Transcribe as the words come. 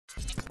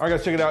All right,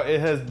 guys, check it out.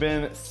 It has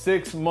been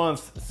 6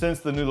 months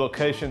since the new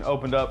location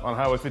opened up on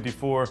Highway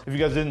 54. If you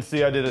guys didn't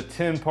see, I did a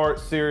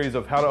 10-part series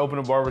of how to open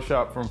a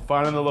barbershop, from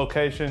finding the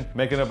location,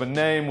 making up a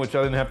name, which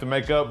I didn't have to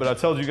make up, but I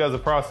told you guys the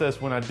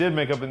process when I did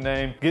make up a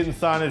name, getting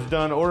signage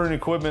done, ordering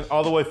equipment,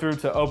 all the way through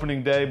to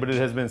opening day, but it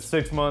has been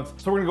 6 months.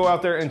 So we're gonna go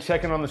out there and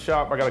check in on the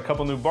shop. I got a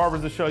couple new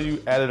barbers to show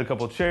you, added a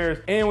couple of chairs,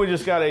 and we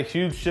just got a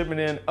huge shipment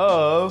in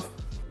of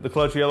the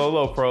Klutch Yellow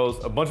Low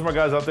Pros. A bunch of my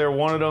guys out there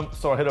wanted them,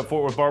 so I hit up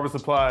Fort Worth Barber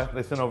Supply.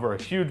 They sent over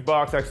a huge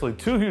box, actually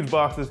 2 huge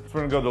boxes. So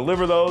we're gonna go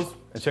deliver those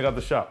and check out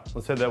the shop.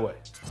 Let's head that way.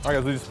 All right,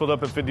 guys, we just pulled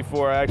up at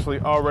 54. I actually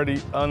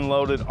already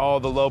unloaded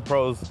all the Low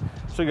Pros.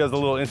 Show you guys a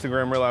little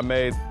Instagram reel I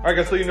made. All right,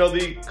 guys, so you know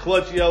the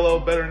Klutch Yellow,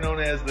 better known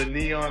as the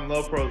Neon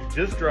Low Pros,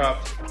 just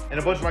dropped, and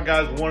a bunch of my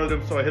guys wanted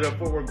them, so I hit up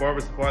Fort Worth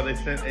Barber Supply. They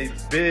sent a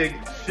big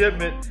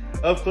shipment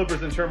of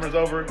clippers and trimmers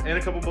over, and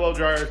a couple blow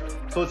dryers.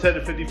 So let's head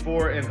to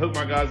 54 and hook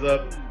my guys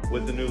up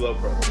with the new Low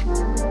Pros.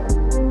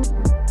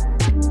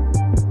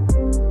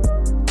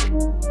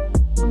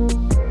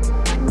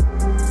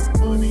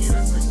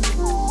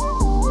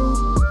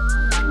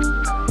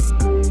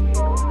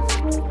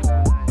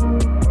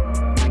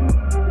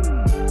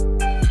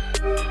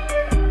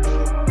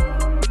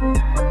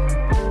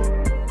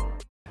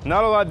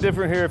 Not a lot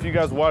different here if you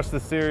guys watch the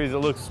series. It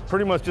looks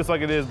pretty much just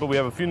like it is, but we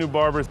have a few new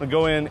barbers. I'll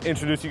go in,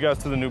 introduce you guys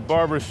to the new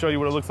barbers, show you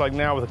what it looks like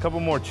now with a couple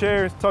more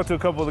chairs, talk to a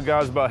couple of the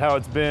guys about how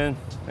it's been,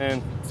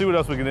 and see what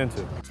else we get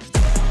into.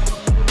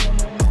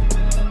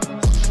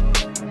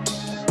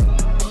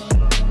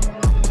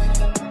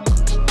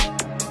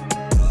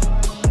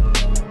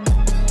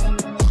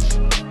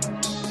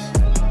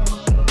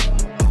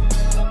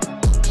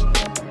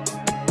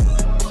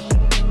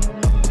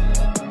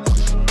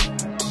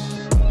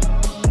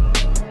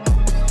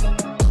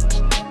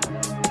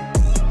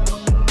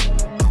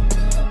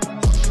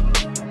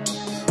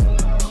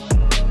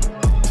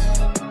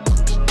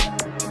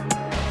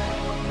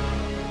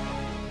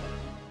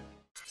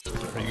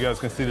 You guys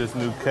can see this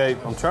new cape.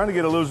 I'm trying to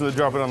get Illusion to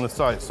drop it on the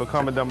site, so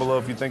comment down below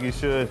if you think he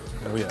should.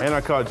 Oh, yeah. And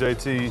I caught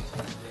JT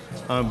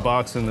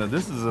unboxing the,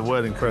 this is a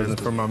wedding present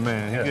from my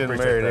man. He's getting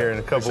married here in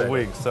a couple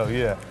weeks, so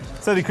yeah.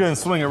 Said he couldn't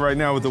swing it right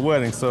now with the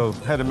wedding, so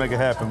had to make it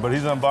happen, but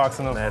he's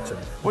unboxing them. Matching.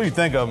 What do you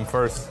think of them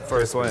first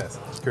glance?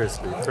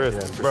 Crispy.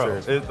 Crispy, yeah,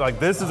 bro. Sure. Like,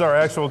 this is our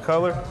actual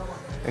color,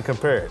 and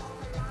compare it.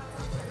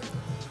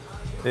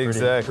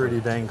 Exactly.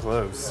 Pretty dang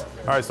close.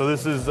 All right, so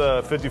this is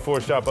 54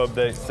 shop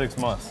update, 6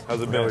 months.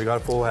 How's it been? Yeah, we got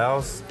a full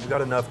house. We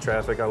got enough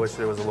traffic. I wish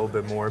there was a little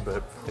bit more,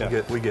 but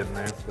yeah, we get in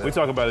there. But we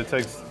talk about it.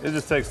 It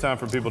just takes time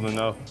for people to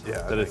know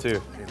that it's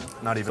here. You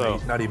know,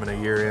 not even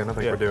a year in. I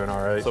think we're doing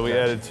all right. So we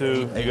added 2.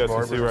 You guys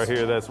can see right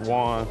here. That's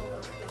Juan.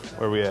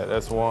 Where we at?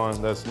 That's Juan.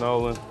 That's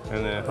Nolan.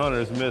 And then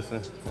Hunter's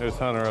missing. There's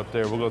Hunter up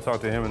there. We'll go talk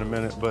to him in a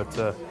minute. But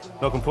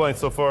no complaints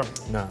so far?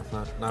 No,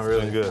 not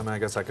really. Good. I mean, I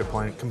guess I could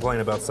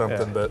complain about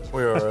something, but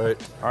we're all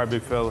right. All right,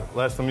 big fella.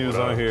 Last time you was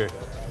on here,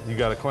 you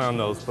got a clown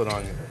nose put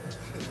on you.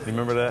 You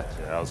remember that?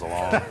 Yeah, that was a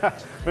long,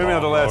 maybe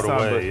not the last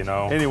time, but you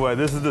know. Anyway,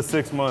 this is the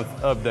 6-month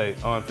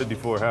update on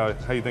 54. How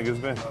you think it's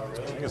been? I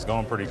think it's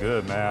going pretty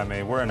good, man. I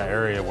mean, we're in an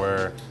area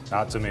where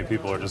not too many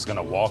people are just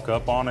gonna walk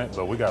up on it,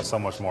 but we got so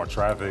much more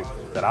traffic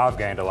that I've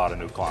gained a lot of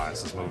new clients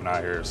since moving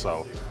out here.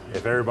 So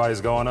if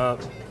everybody's going up,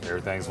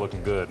 everything's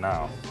looking good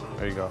now.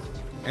 There you go.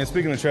 And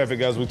speaking of traffic,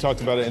 guys, we talked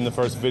about it in the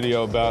first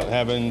video about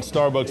having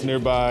Starbucks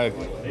nearby,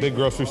 big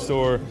grocery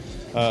store,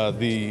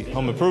 the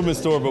home improvement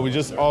store, but we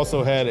just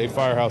also had a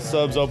Firehouse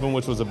Subs open,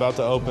 which was about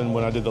to open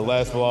when I did the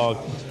last vlog,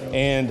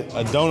 and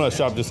a donut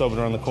shop just opened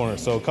around the corner.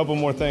 So a couple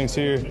more things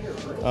here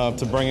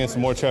to bring in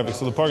some more traffic.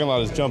 So the parking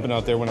lot is jumping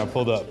out there when I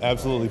pulled up,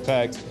 absolutely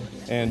packed.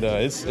 And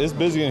it's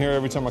busy in here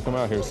every time I come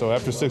out here. So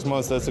after 6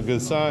 months, that's a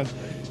good sign.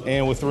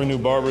 And with 3 new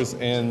barbers,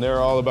 and they're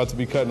all about to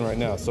be cutting right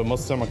now. So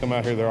most of the time I come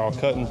out here, they're all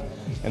cutting,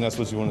 and that's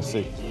what you want to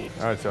see.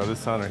 All right, y'all,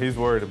 this Hunter, he's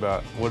worried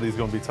about what he's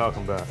gonna be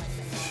talking about.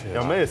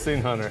 Y'all may have seen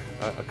Hunter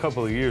a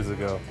couple of years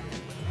ago.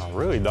 I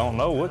really don't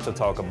know what to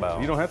talk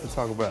about. You don't have to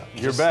talk about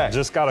it. You're back.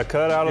 Just got a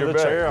cut out of the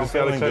chair. I'm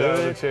feeling good. Out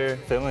of the chair.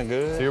 Feeling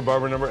good. So you're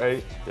barber number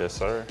 8. Yes,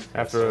 sir.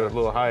 After a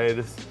little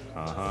hiatus,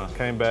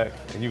 came back,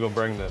 and you're gonna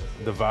bring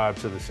the vibe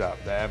to the shop,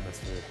 the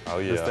atmosphere. Oh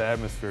yeah. Just the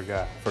atmosphere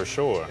guy. For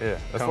sure. Yeah.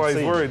 That's why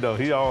he's worried though.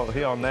 He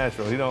all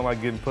natural. He don't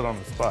like getting put on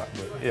the spot.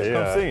 But yeah,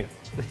 come see him.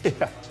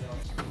 Yeah.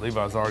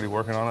 Levi's already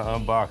working on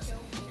an unboxing.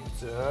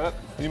 What's up?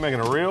 You making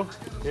a reel?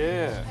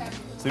 Yeah.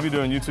 So you be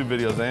doing YouTube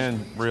videos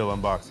and reel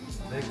unboxings.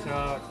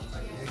 TikTok,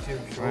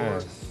 YouTube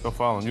Shorts. Go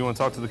follow him. You want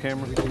to talk to the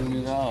camera? We can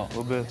do that. A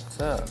little bit. What's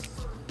up?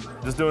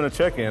 Just doing a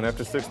check-in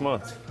after 6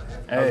 months.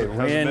 Hey,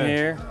 we're in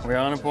here. We're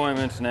on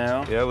appointments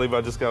now. Yeah, Levi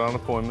just got on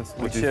appointments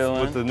with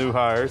the new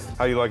hires.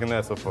 How you liking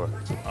that so far?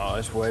 Oh,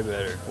 it's way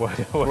better.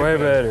 Way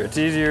better. It's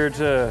easier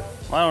to,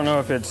 I don't know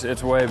if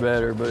it's way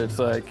better, but it's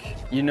like,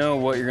 you know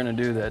what you're gonna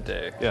do that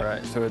day,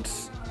 right? So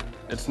it's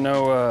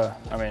no,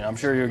 I mean, I'm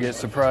sure you'll get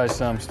surprised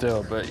some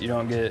still, but you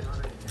don't get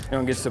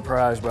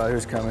surprised by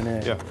who's coming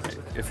in. Yeah.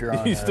 if you're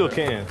on. You still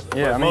can.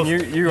 Yeah, I mean,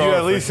 you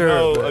at least sure,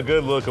 know a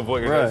good look of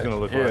what your hair's gonna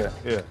look like.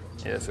 Yeah.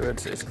 Yeah, so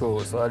it's cool.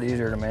 It's a lot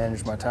easier to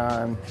manage my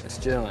time. It's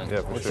chilling.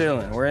 Yeah, we're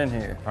chilling. We're in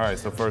here. All right,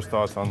 so first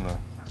thoughts on the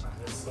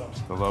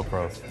low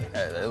pros.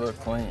 Hey, they look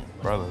clean.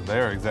 Brother, they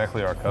are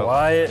exactly our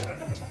color.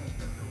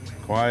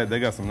 Quiet. They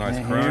got some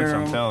nice crunch,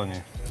 I'm telling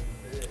you.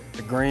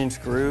 The green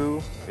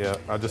screw. Yeah,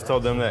 I just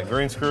told them that.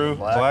 Green screw,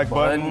 black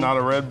button, not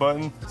a red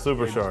button,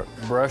 super sharp.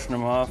 Brushing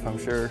them off, I'm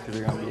sure, because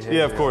they're going to be heavy.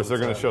 Yeah, of course, they're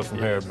going to show some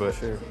hair, but.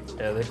 Sure.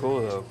 Yeah, they're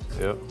cool, though.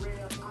 Yep.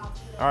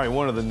 All right,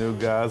 one of the new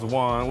guys,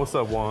 Juan. What's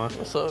up, Juan?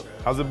 What's up?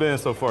 How's it been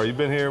so far? You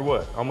been here,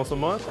 what, almost a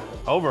month?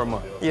 Over a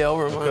month? Yeah,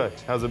 over a month. Okay,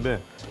 how's it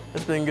been?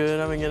 It's been good.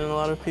 I've been getting a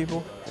lot of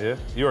people. Yeah?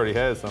 You already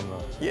had some,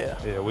 though. Yeah.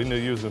 Yeah, we knew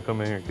you was going to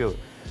come in here and kill it.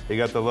 You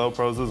got the low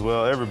pros as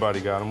well. Everybody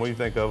got them. What do you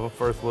think of them?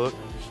 First look?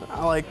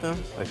 I like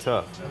them. They're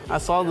tough. I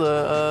saw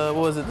the,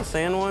 what was it, the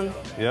sand one?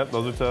 Yep,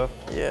 those are tough.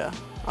 Yeah.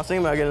 I was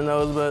thinking about getting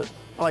those, but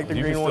I like the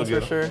green ones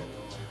for sure.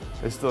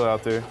 They're still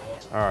out there.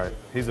 All right,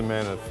 he's a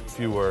man of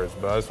few words,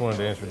 but I just wanted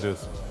to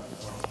introduce him.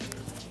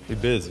 He's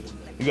busy.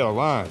 You got a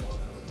line.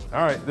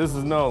 All right, this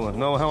is Nolan.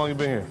 Nolan, how long you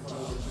been here?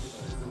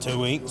 2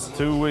 weeks.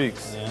 2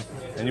 weeks. Yeah.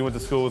 And you went to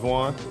school with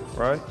Juan,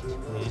 right?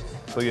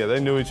 So yeah, they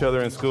knew each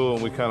other in school,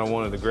 and we kind of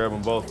wanted to grab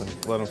them both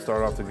and let them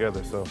start off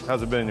together. So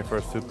how's it been in your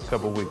first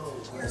couple weeks?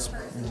 It's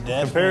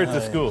compared to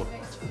school?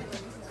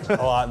 A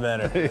lot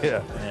better.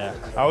 Yeah.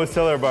 I always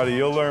tell everybody,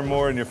 you'll learn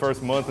more in your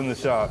first month in the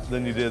shop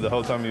than you did the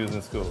whole time you was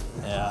in school.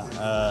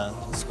 Yeah.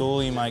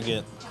 School, you might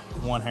get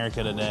one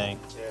haircut a day.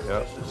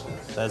 Yep.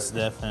 That's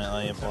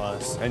definitely a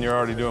plus. And you're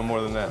already doing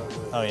more than that.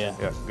 Oh yeah.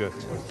 Yeah, good.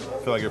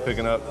 Feel like you're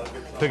picking up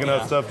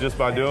stuff just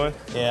by doing?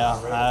 Yeah.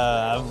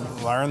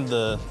 I've learned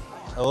a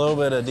little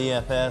bit of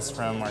DFS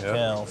from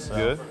Markel. Yep. So.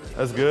 Good.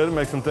 That's good. It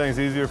makes some things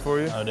easier for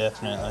you. Oh,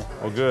 definitely.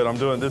 Well,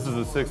 good. This is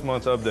a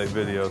 6-month update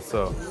video,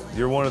 so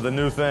you're one of the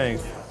new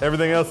things.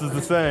 Everything else is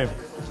the same.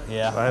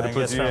 Yeah. I had to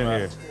put you in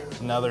here.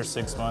 Another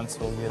 6 months,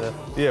 we'll get it.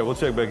 Yeah, we'll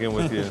check back in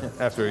with you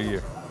after a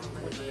year.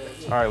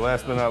 All right,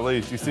 last but not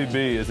least, UCB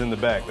is in the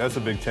back. That's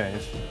a big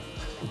change.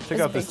 Check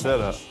out this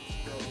setup.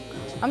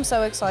 I'm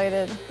so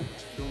excited.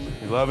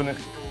 You loving it?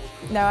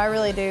 No, I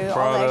really do.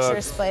 All the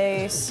extra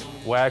space.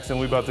 Waxing,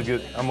 I'm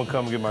gonna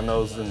come get my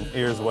nose and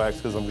ears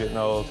waxed because I'm getting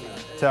old.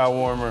 Towel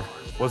warmer.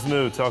 What's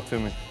new? Talk to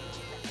me.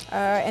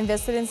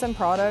 Invested in some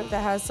product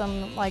that has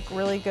some like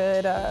really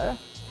good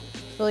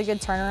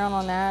turnaround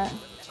on that.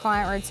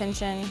 Client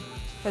retention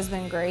has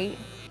been great.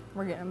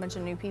 We're getting a bunch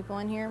of new people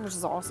in here, which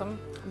is awesome.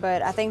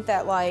 But I think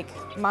that like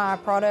my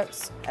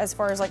products, as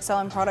far as like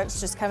selling products,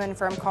 just coming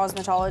from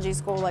cosmetology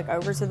school like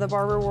over to the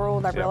barber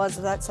world, I realized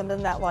that that's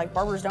something that like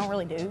barbers don't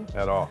really do.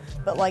 At all.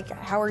 But like,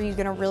 how are you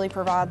gonna really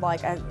provide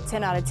like a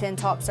 10 out of 10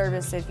 top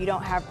service if you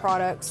don't have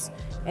products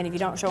and if you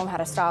don't show them how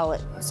to style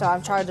it? So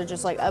I've tried to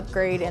just like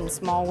upgrade in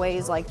small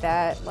ways like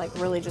that, like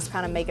really just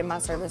kind of making my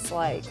service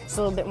like just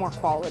a little bit more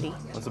quality.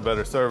 It's a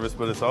better service,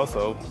 but it's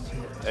also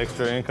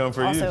extra income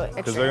for you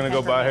because they're gonna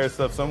go buy hair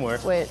stuff somewhere.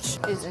 Which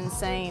is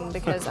insane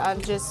because I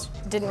just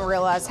didn't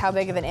realize how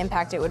big of an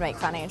impact it would make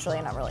financially,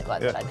 and I'm really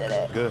glad that I did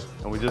it. Good.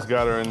 And we just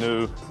got her a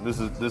new, this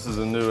is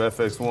a new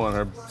FXOne.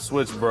 Her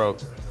switch broke.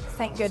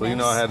 Thank goodness. So you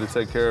know I had to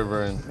take care of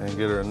her and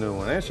get her a new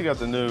one. And she got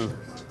the new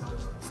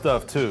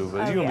stuff too,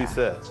 but you're gonna be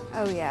set.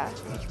 Oh yeah.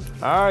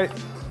 All right.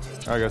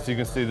 All right guys, so you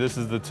can see this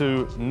is the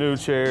 2 new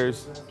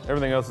chairs.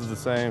 Everything else is the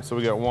same. So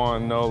we got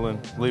Juan, Nolan,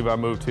 Levi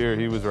moved here,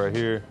 he was right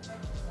here.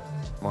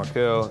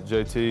 Markel,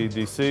 JT,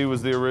 DC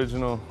was the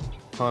original.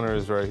 Hunter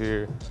is right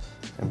here.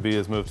 And B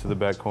has moved to the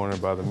back corner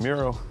by the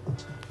mural.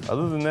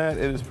 Other than that,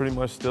 it is pretty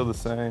much still the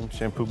same.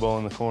 Shampoo bowl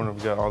in the corner.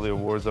 We got all the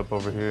awards up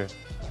over here.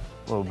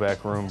 Little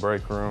back room,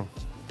 break room.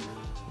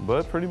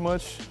 But pretty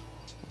much,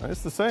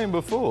 it's the same,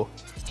 but full.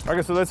 All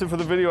right, so that's it for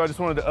the video. I just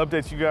wanted to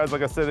update you guys.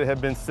 Like I said, it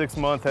had been 6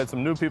 months. Had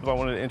some new people I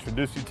wanted to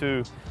introduce you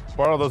to.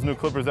 Brought all those new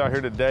clippers out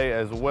here today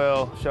as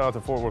well. Shout out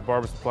to Fort Worth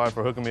Barber Supply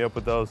for hooking me up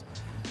with those.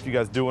 If you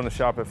guys do want to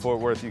shop at Fort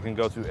Worth, you can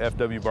go to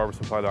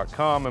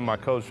fwbarbersupply.com, and my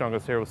code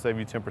Seancutshair will save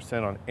you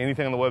 10% on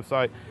anything on the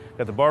website.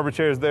 Got the barber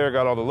chairs there,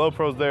 got all the low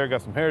pros there,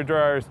 got some hair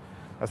dryers.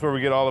 That's where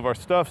we get all of our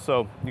stuff,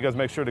 so you guys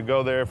make sure to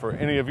go there for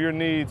any of your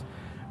needs.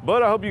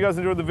 But I hope you guys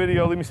enjoyed the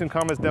video. Leave me some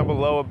comments down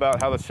below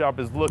about how the shop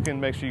is looking.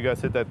 Make sure you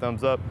guys hit that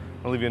thumbs up.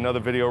 I'll leave you another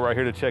video right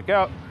here to check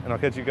out, and I'll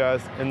catch you guys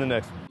in the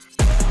next one.